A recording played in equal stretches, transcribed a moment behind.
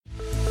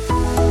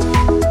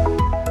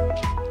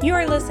You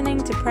are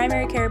listening to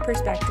Primary Care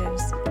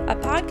Perspectives, a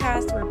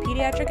podcast where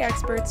pediatric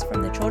experts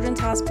from the Children's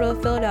Hospital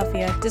of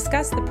Philadelphia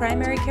discuss the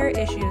primary care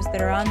issues that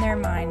are on their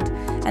mind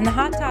and the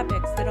hot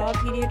topics that all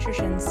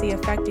pediatricians see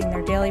affecting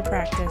their daily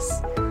practice.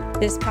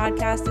 This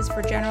podcast is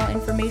for general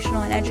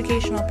informational and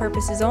educational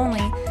purposes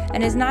only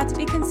and is not to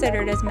be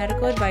considered as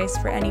medical advice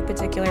for any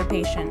particular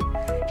patient.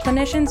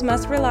 Clinicians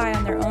must rely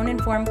on their own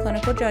informed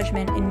clinical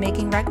judgment in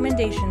making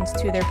recommendations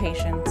to their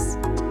patients.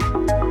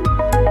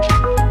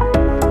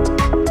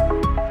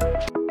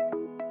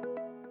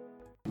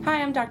 Hi,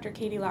 I'm Dr.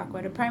 Katie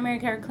Lockwood, a primary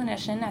care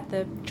clinician at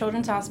the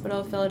Children's Hospital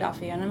of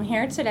Philadelphia, and I'm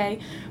here today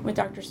with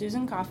Dr.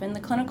 Susan Coffin,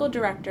 the clinical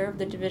director of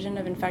the Division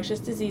of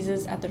Infectious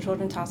Diseases at the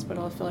Children's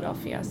Hospital of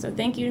Philadelphia. So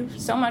thank you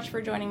so much for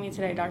joining me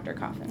today, Dr.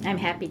 Coffin. I'm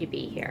happy to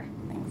be here.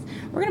 Thanks.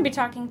 We're going to be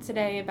talking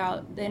today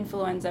about the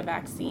influenza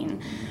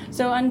vaccine.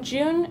 So on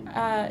June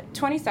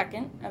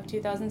 22nd of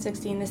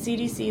 2016, the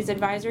CDC's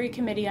Advisory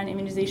Committee on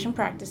Immunization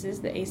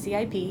Practices, the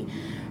ACIP,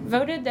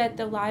 voted that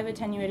the live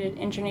attenuated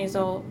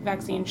intranasal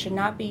vaccine should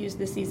not be used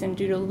this season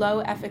due to low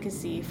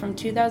efficacy from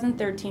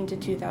 2013 to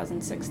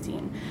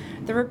 2016.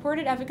 The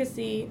reported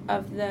efficacy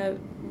of the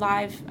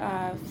live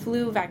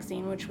flu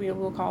vaccine, which we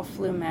will call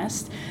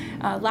FluMist,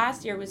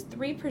 last year was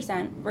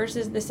 3%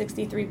 versus the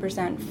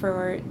 63%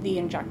 for the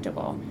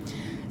injectable.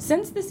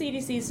 Since the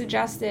CDC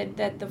suggested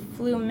that the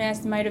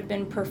FluMist might have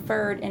been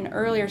preferred in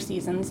earlier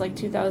seasons, like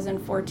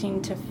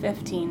 2014 to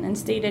 15, and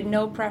stated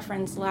no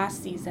preference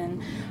last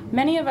season,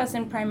 many of us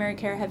in primary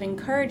care have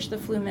encouraged the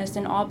FluMist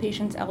in all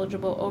patients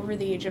eligible over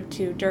the age of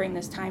 2 during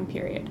this time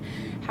period.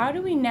 How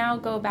do we now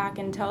go back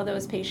and tell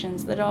those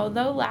patients that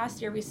although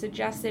last year we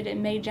suggested it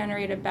may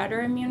generate a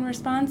better immune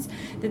response,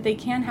 that they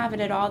can't have it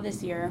at all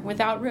this year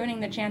without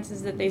ruining the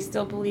chances that they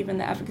still believe in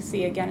the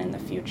efficacy again in the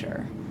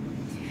future?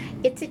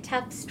 It's a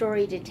tough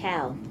story to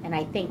tell, and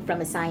I think from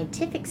a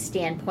scientific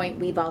standpoint,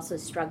 we've also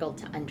struggled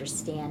to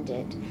understand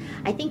it.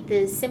 I think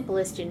the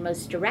simplest and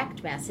most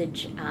direct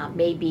message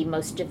may be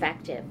most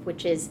effective,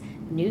 which is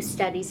new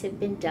studies have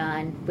been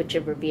done, which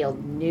have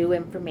revealed new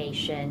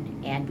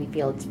information, and we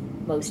feel it's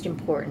most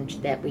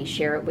important that we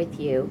share it with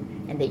you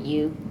and that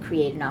you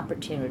create an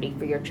opportunity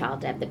for your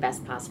child to have the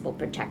best possible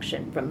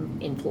protection from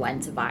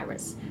influenza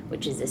virus,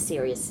 which is a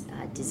serious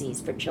disease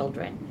for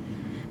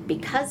children.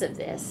 Because of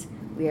this,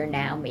 we are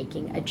now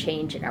making a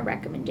change in our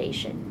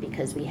recommendation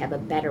because we have a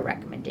better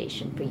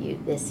recommendation for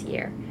you this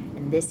year.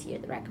 And this year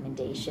the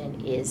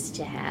recommendation is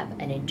to have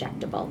an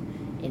injectable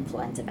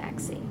influenza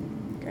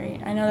vaccine.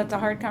 Great. I know that's a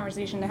hard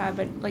conversation to have,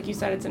 but like you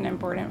said, it's an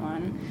important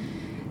one.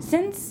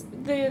 Since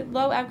the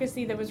low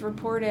efficacy that was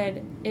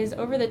reported is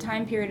over the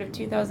time period of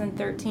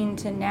 2013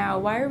 to now,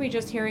 why are we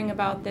just hearing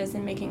about this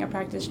and making a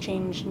practice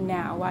change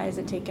now? Why has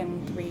it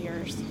taken 3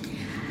 years?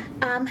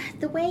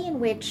 The way in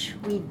which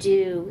we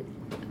do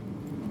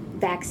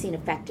vaccine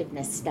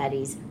effectiveness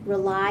studies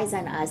relies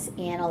on us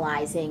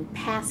analyzing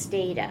past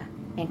data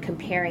and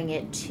comparing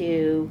it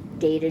to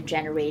data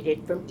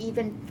generated from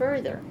even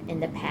further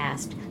in the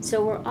past.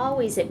 So we're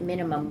always at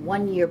minimum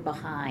 1 year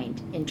behind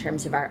in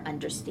terms of our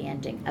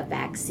understanding of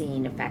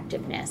vaccine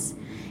effectiveness.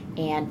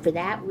 And for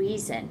that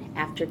reason,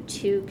 after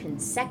 2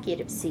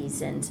 consecutive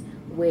seasons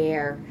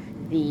where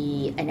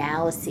the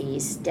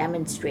analyses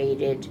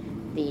demonstrated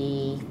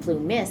the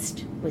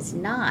FluMist was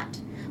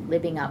not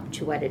living up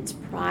to what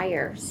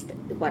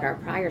our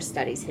prior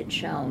studies had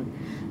shown,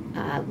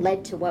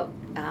 led to what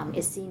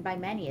is seen by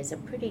many as a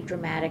pretty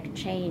dramatic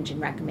change in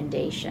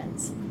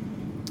recommendations.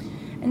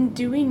 And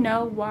do we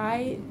know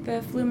why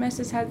the FluMist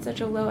has had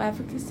such a low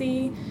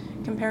efficacy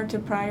compared to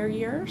prior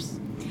years?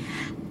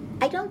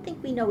 I don't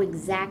think we know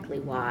exactly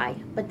why,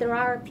 but there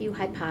are a few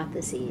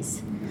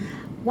hypotheses.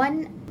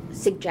 One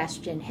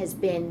suggestion has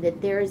been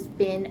that there has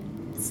been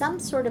some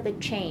sort of a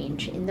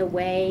change in the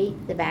way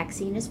the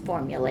vaccine is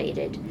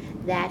formulated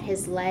that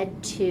has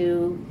led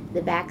to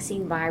the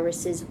vaccine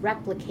viruses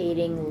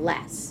replicating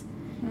less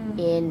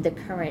in the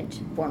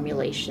current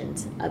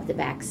formulations of the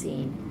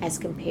vaccine as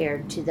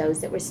compared to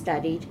those that were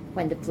studied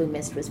when the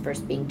FluMist was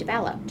first being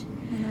developed.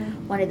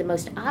 One of the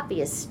most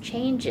obvious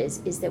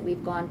changes is that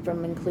we've gone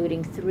from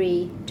including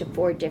 3 to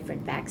 4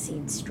 different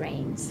vaccine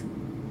strains.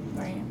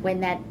 Right. When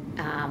that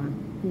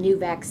new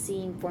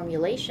vaccine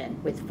formulation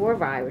with 4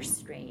 virus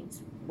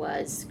strains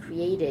was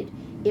created,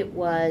 it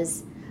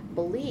was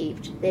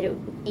believed that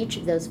each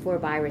of those 4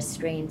 virus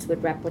strains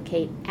would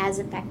replicate as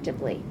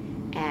effectively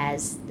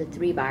as the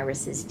 3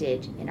 viruses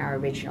did in our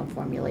original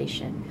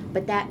formulation.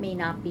 But that may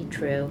not be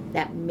true.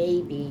 That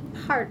may be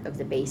part of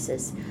the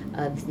basis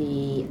of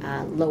the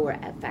lower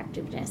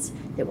effectiveness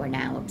that we're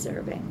now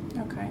observing.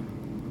 Okay.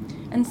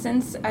 And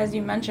since, as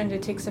you mentioned,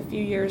 it takes a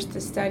few years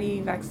to study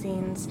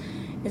vaccines,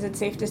 is it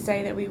safe to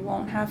say that we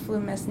won't have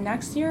FluMist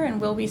next year,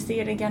 and will we see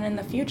it again in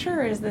the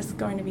future, or is this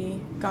going to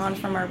be gone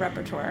from our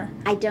repertoire?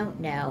 I don't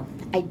know.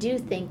 I do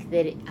think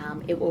that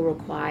it will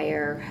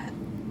require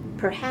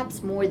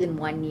perhaps more than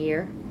 1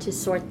 year to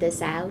sort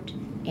this out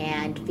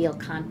and feel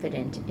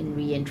confident in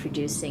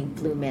reintroducing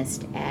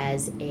FluMist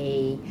as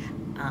a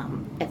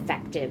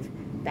effective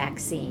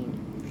vaccine.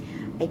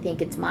 I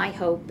think it's my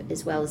hope,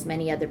 as well as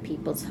many other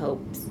people's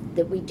hopes,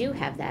 that we do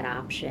have that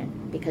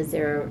option, because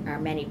there are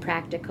many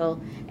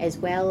practical as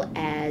well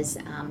as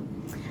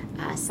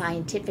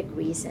scientific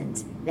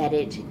reasons that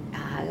it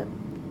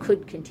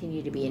could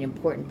continue to be an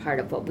important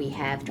part of what we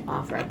have to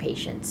offer our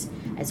patients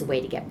as a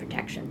way to get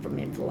protection from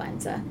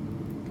influenza.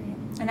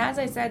 And as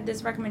I said,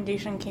 this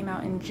recommendation came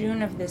out in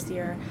June of this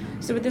year.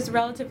 So with this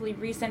relatively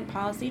recent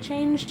policy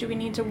change, do we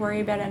need to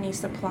worry about any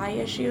supply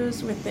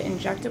issues with the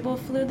injectable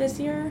flu this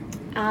year?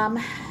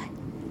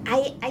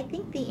 I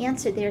think the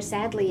answer there,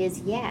 sadly,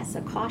 is yes,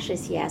 a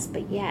cautious yes,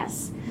 but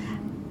yes.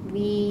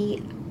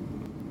 The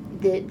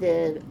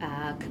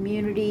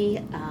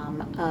community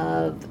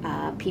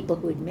of people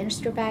who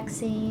administer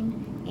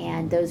vaccine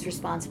and those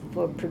responsible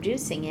for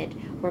producing it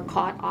were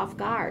caught off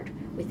guard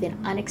with an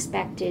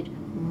unexpected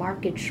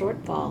market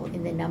shortfall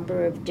in the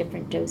number of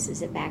different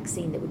doses of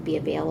vaccine that would be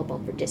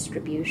available for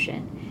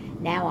distribution.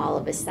 Now, all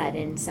of a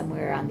sudden,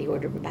 somewhere on the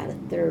order of about a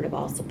third of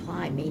all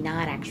supply may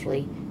not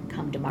actually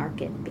come to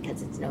market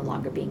because it's no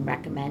longer being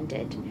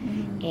recommended.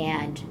 Mm-hmm.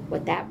 And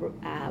what that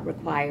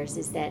requires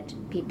is that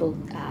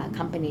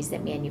companies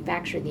that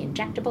manufacture the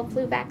injectable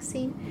flu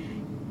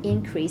vaccine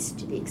increase,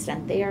 to the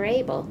extent they are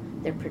able,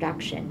 their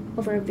production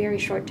over a very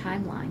short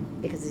timeline,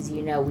 because as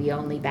you know, we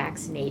only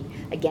vaccinate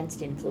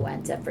against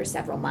influenza for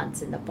several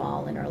months in the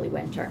fall and early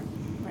winter.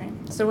 Right.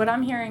 So what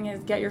I'm hearing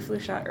is get your flu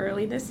shot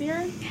early this year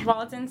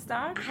while it's in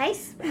stock?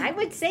 I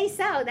would say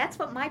so. That's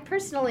what my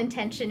personal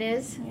intention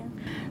is. Yeah.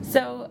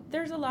 So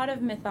there's a lot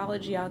of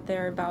mythology out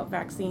there about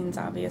vaccines,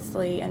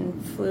 obviously,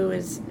 and flu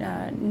is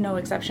no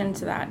exception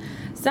to that.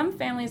 Some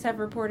families have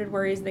reported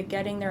worries that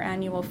getting their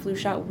annual flu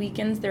shot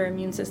weakens their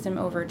immune system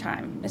over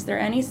time. Is there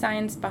any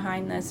science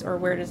behind this, or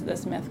where does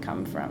this myth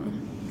come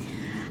from?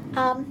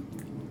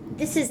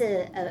 This is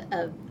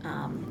a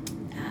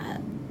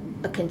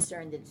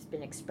concern that's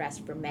been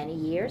expressed for many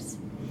years,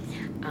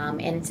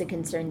 and it's a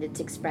concern that's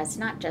expressed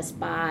not just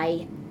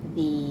by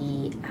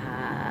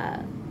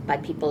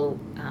people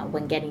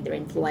when getting their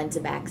influenza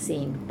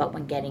vaccine, but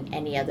when getting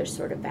any other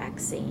sort of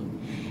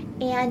vaccine.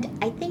 And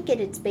I think at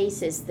its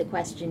basis, the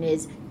question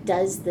is,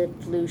 does the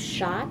flu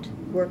shot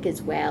work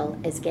as well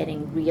as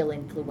getting real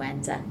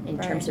influenza in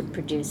terms of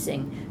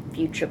producing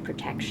future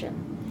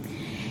protection?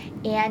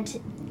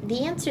 And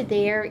the answer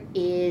there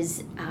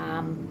is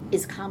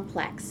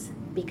complex,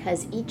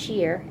 because each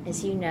year,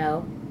 as you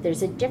know,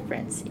 there's a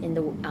difference in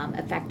the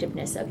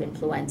effectiveness of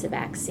influenza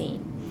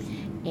vaccine.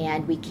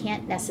 And we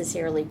can't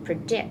necessarily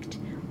predict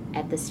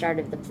at the start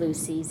of the flu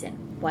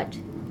season what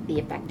the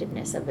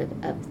effectiveness of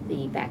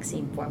the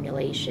vaccine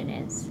formulation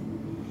is.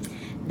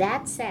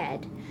 That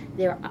said,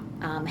 there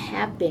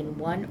have been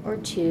one or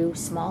two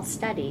small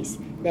studies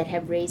that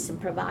have raised some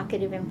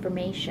provocative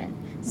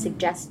information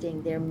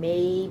suggesting there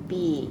may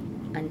be,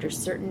 under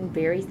certain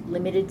very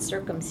limited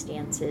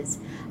circumstances,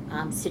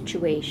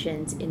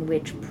 situations in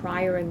which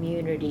prior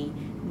immunity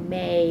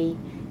may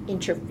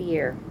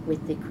interfere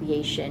with the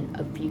creation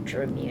of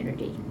future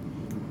immunity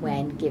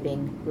when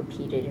giving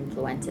repeated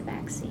influenza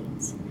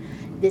vaccines.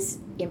 This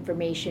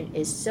information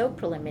is so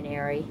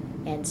preliminary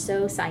and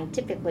so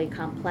scientifically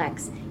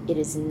complex, it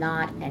is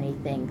not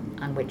anything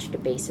on which to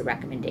base a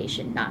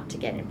recommendation not to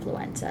get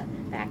influenza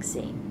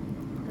vaccine.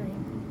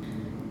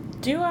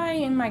 Do I,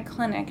 in my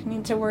clinic,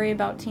 need to worry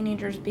about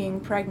teenagers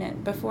being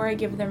pregnant before I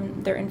give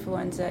them their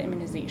influenza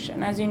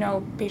immunization? As you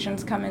know,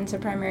 patients come into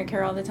primary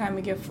care all the time.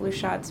 We give flu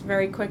shots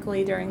very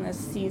quickly during this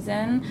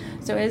season.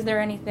 So is there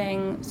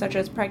anything such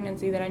as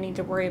pregnancy that I need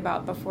to worry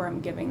about before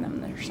I'm giving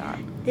them their shot?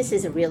 This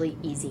is a really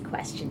easy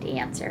question to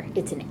answer.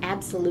 It's an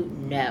absolute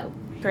no.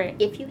 Great.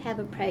 If you have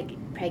a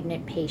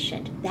pregnant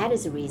patient, that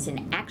is a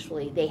reason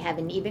actually they have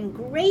an even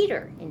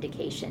greater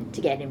indication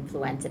to get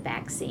influenza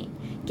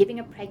vaccine. Giving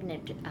a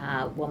pregnant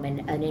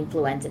woman an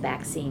influenza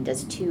vaccine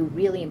does two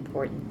really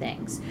important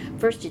things.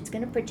 First, it's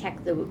going to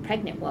protect the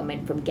pregnant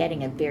woman from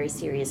getting a very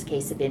serious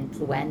case of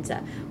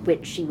influenza,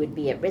 which she would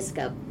be at risk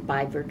of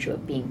by virtue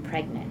of being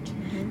pregnant.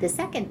 Mm-hmm. The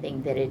second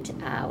thing that it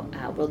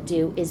will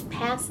do is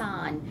pass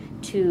on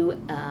to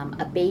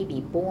a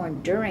baby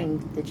born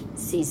during the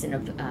season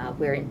of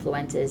where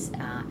influenza is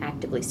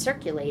actively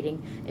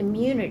circulating,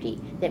 immunity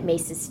that may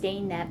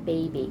sustain that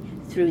baby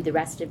through the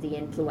rest of the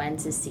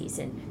influenza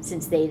season,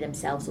 since they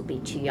themselves will be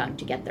too young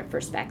to get their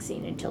first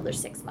vaccine until they're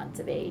 6 months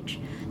of age.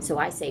 So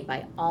I say,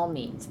 by all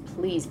means,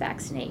 please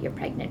vaccinate your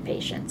pregnant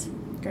patients.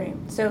 Great.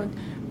 So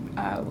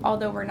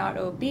although we're not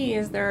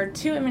OBs, there are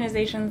two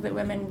immunizations that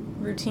women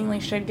routinely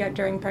should get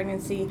during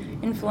pregnancy.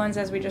 Influenza,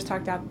 as we just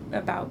talked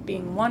about,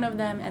 being one of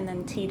them, and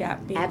then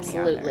Tdap being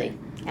Absolutely. the other.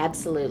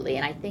 Absolutely.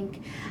 And I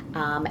think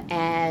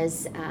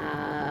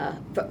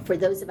for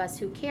those of us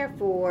who care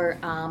for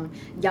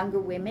younger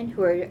women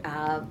who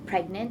are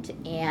pregnant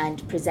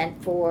and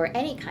present for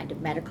any kind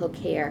of medical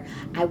care,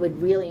 I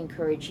would really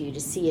encourage you to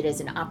see it as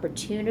an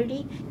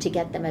opportunity to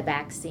get them a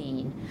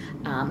vaccine.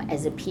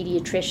 As a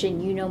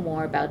pediatrician, you know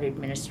more about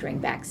administering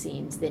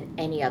vaccines than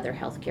any other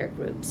healthcare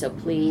group. So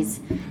please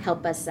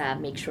help us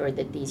make sure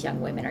that these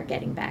young women are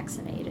getting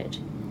vaccinated.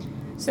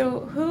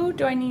 So who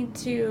do I need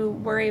to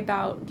worry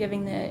about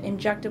giving the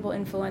injectable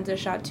influenza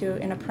shot to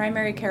in a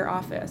primary care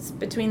office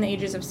between the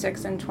ages of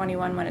 6 and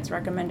 21 when it's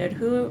recommended?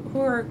 Who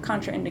are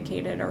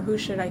contraindicated, or who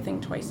should I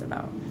think twice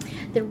about?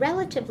 There are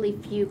relatively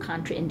few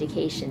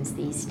contraindications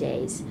these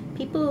days.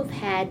 People who've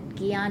had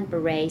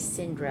Guillain-Barré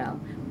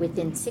syndrome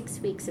within 6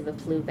 weeks of a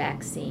flu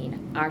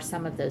vaccine are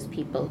some of those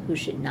people who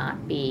should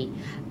not be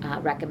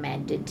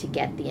recommended to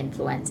get the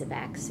influenza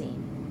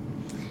vaccine.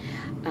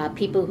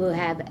 People who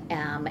have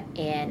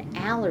an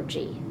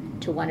allergy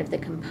to one of the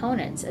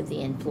components of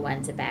the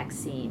influenza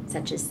vaccine,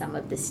 such as some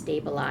of the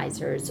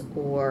stabilizers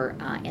or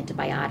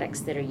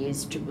antibiotics that are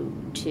used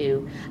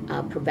to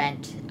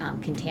prevent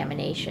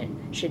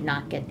contamination, should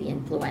not get the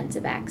influenza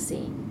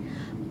vaccine.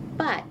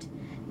 But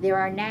there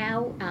are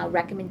now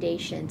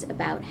recommendations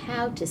about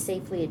how to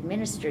safely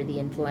administer the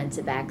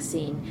influenza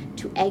vaccine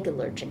to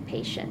egg-allergic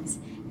patients.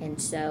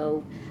 And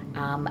so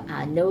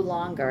no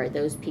longer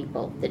those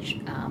people that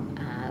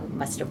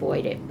must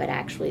avoid it, but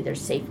actually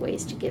there's safe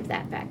ways to give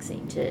that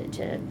vaccine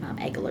to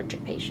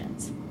egg-allergic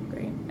patients.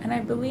 Great. And I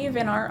believe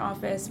in our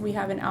office we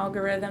have an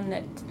algorithm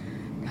that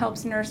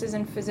helps nurses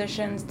and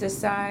physicians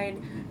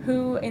decide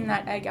who in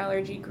that egg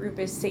allergy group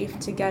is safe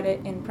to get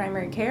it in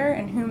primary care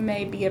and who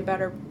may be a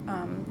better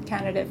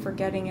candidate for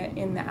getting it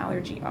in the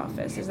allergy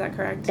office. Is that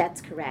correct?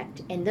 That's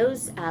correct. And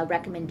those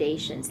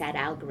recommendations, that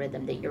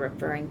algorithm that you're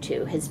referring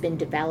to, has been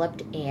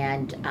developed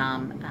and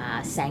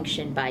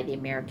sanctioned by the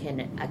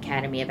American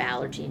Academy of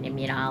Allergy and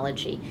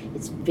Immunology.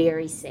 It's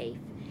very safe,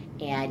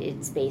 and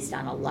it's based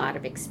on a lot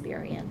of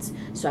experience.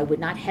 So I would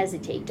not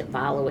hesitate to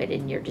follow it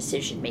in your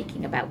decision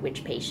making about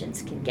which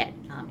patients can get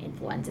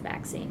influenza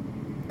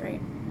vaccine. Great.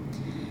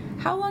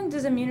 How long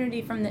does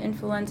immunity from the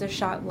influenza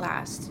shot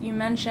last? You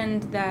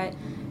mentioned that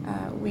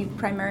we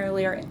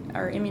primarily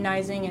are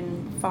immunizing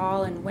in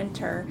fall and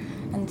winter,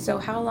 and so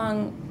how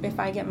long, if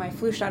I get my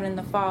flu shot in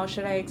the fall,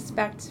 should I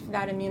expect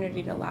that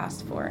immunity to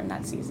last for in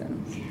that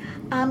season?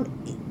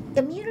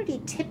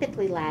 Immunity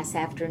typically lasts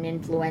after an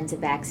influenza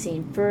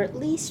vaccine for at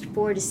least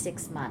 4 to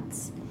 6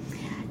 months.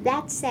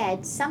 That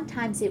said,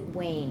 sometimes it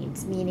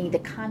wanes, meaning the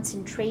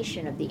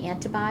concentration of the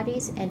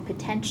antibodies and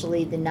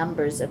potentially the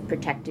numbers of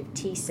protective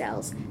T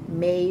cells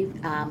may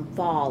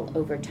fall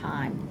over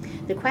time.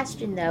 The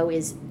question, though,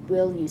 is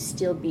will you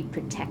still be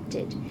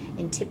protected?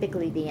 And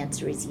typically the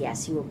answer is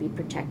yes, you will be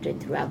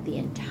protected throughout the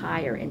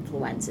entire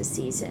influenza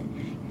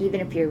season, even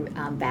if you're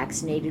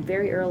vaccinated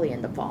very early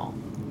in the fall.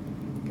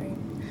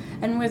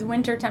 And with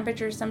winter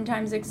temperatures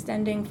sometimes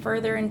extending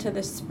further into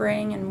the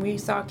spring, and we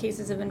saw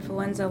cases of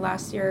influenza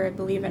last year, I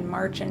believe in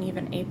March and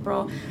even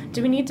April,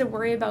 do we need to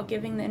worry about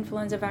giving the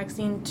influenza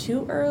vaccine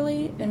too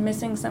early and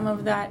missing some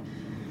of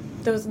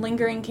those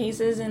lingering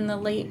cases in the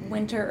late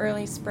winter,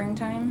 early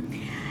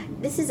springtime?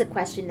 This is a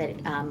question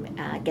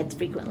that gets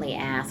frequently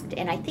asked,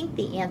 and I think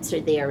the answer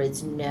there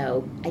is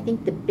no. I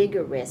think the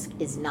bigger risk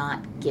is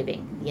not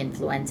giving the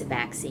influenza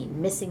vaccine,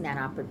 missing that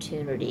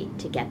opportunity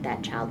to get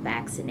that child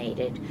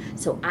vaccinated.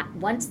 So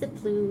once the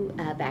flu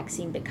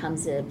vaccine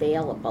becomes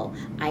available,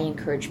 I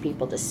encourage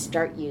people to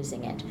start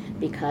using it,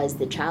 because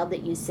the child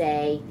that you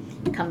say,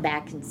 come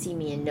back and see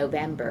me in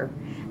November,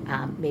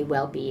 may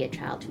well be a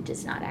child who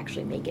does not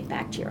actually make it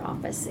back to your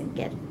office and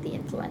get the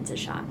influenza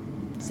shot.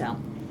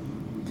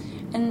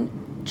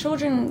 And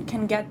children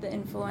can get the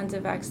influenza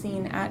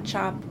vaccine at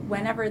CHOP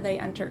whenever they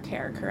enter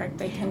care, correct?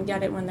 They can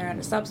get it when they're at a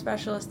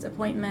subspecialist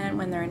appointment,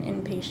 when they're an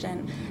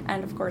inpatient,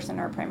 and of course in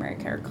our primary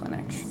care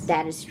clinics.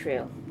 That is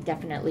true,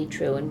 definitely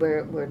true. And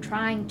we're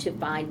trying to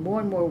find more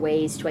and more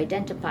ways to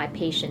identify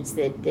patients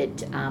that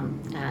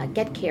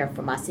get care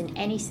from us in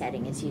any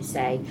setting, as you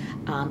say,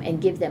 and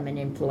give them an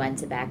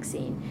influenza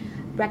vaccine,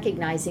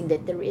 recognizing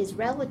that there is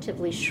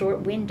relatively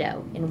short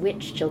window in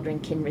which children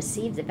can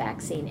receive the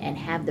vaccine and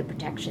have the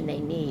protection they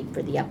need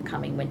for the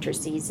upcoming winter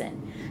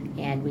season.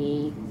 And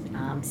we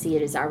see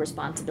it as our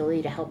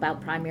responsibility to help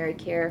out primary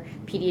care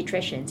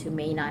pediatricians who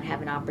may not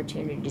have an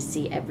opportunity to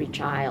see every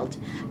child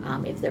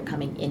if they're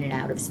coming in and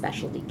out of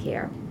specialty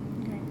care.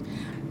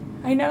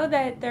 I know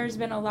that there's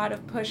been a lot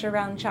of push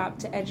around CHOP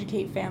to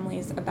educate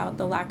families about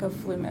the lack of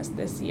flu mist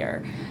this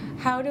year.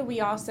 How do we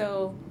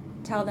also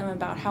tell them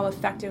about how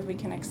effective we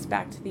can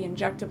expect the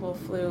injectable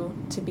flu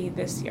to be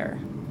this year?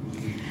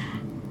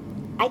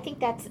 I think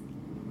that's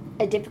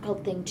a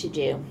difficult thing to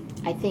do.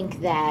 I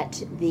think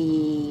that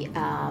the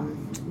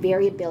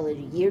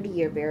variability,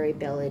 year-to-year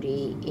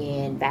variability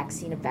in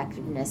vaccine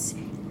effectiveness,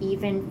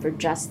 even for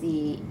just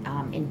the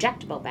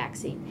injectable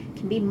vaccine,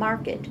 can be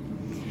marked.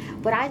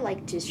 What I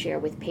like to share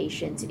with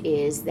patients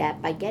is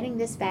that by getting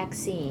this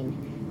vaccine,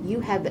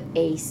 you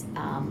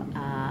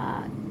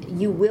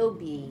will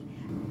be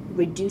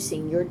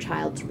reducing your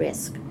child's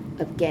risk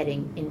of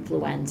getting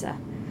influenza.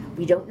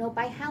 We don't know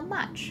by how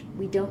much.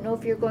 We don't know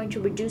if you're going to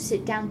reduce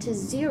it down to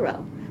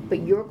 0,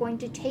 but you're going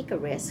to take a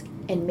risk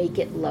and make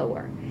it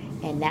lower.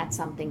 And that's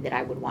something that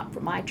I would want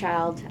for my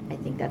child. I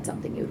think that's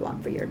something you'd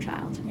want for your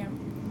child. Yeah,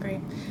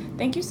 great.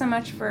 Thank you so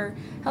much for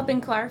helping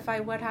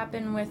clarify what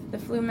happened with the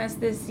flu mist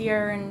this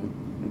year and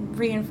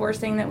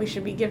reinforcing that we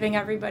should be giving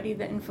everybody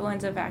the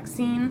influenza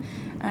vaccine.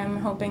 I'm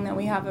hoping that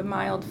we have a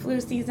mild flu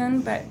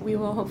season, but we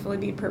will hopefully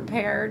be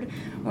prepared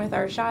with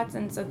our shots.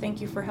 And so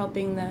thank you for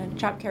helping the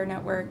Child Care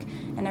Network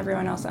and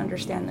everyone else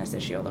understand this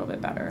issue a little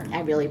bit better.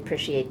 I really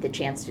appreciate the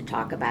chance to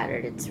talk about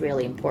it. It's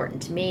really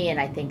important to me, and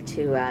I think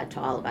to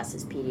all of us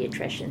as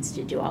pediatricians,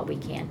 to do all we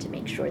can to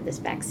make sure this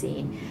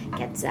vaccine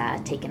gets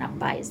taken up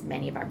by as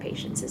many of our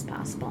patients as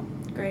possible.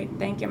 Great,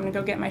 thank you. I'm going to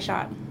go get my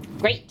shot.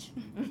 Great.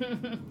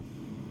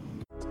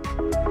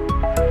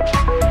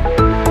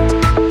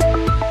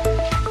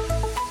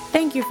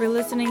 Thank you for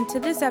listening to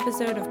this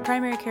episode of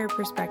Primary Care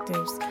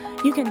Perspectives.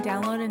 You can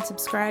download and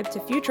subscribe to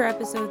future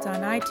episodes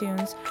on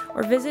iTunes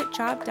or visit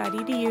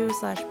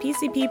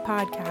chop.edu/PCP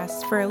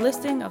podcasts for a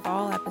listing of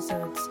all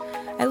episodes.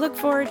 I look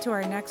forward to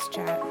our next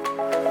chat.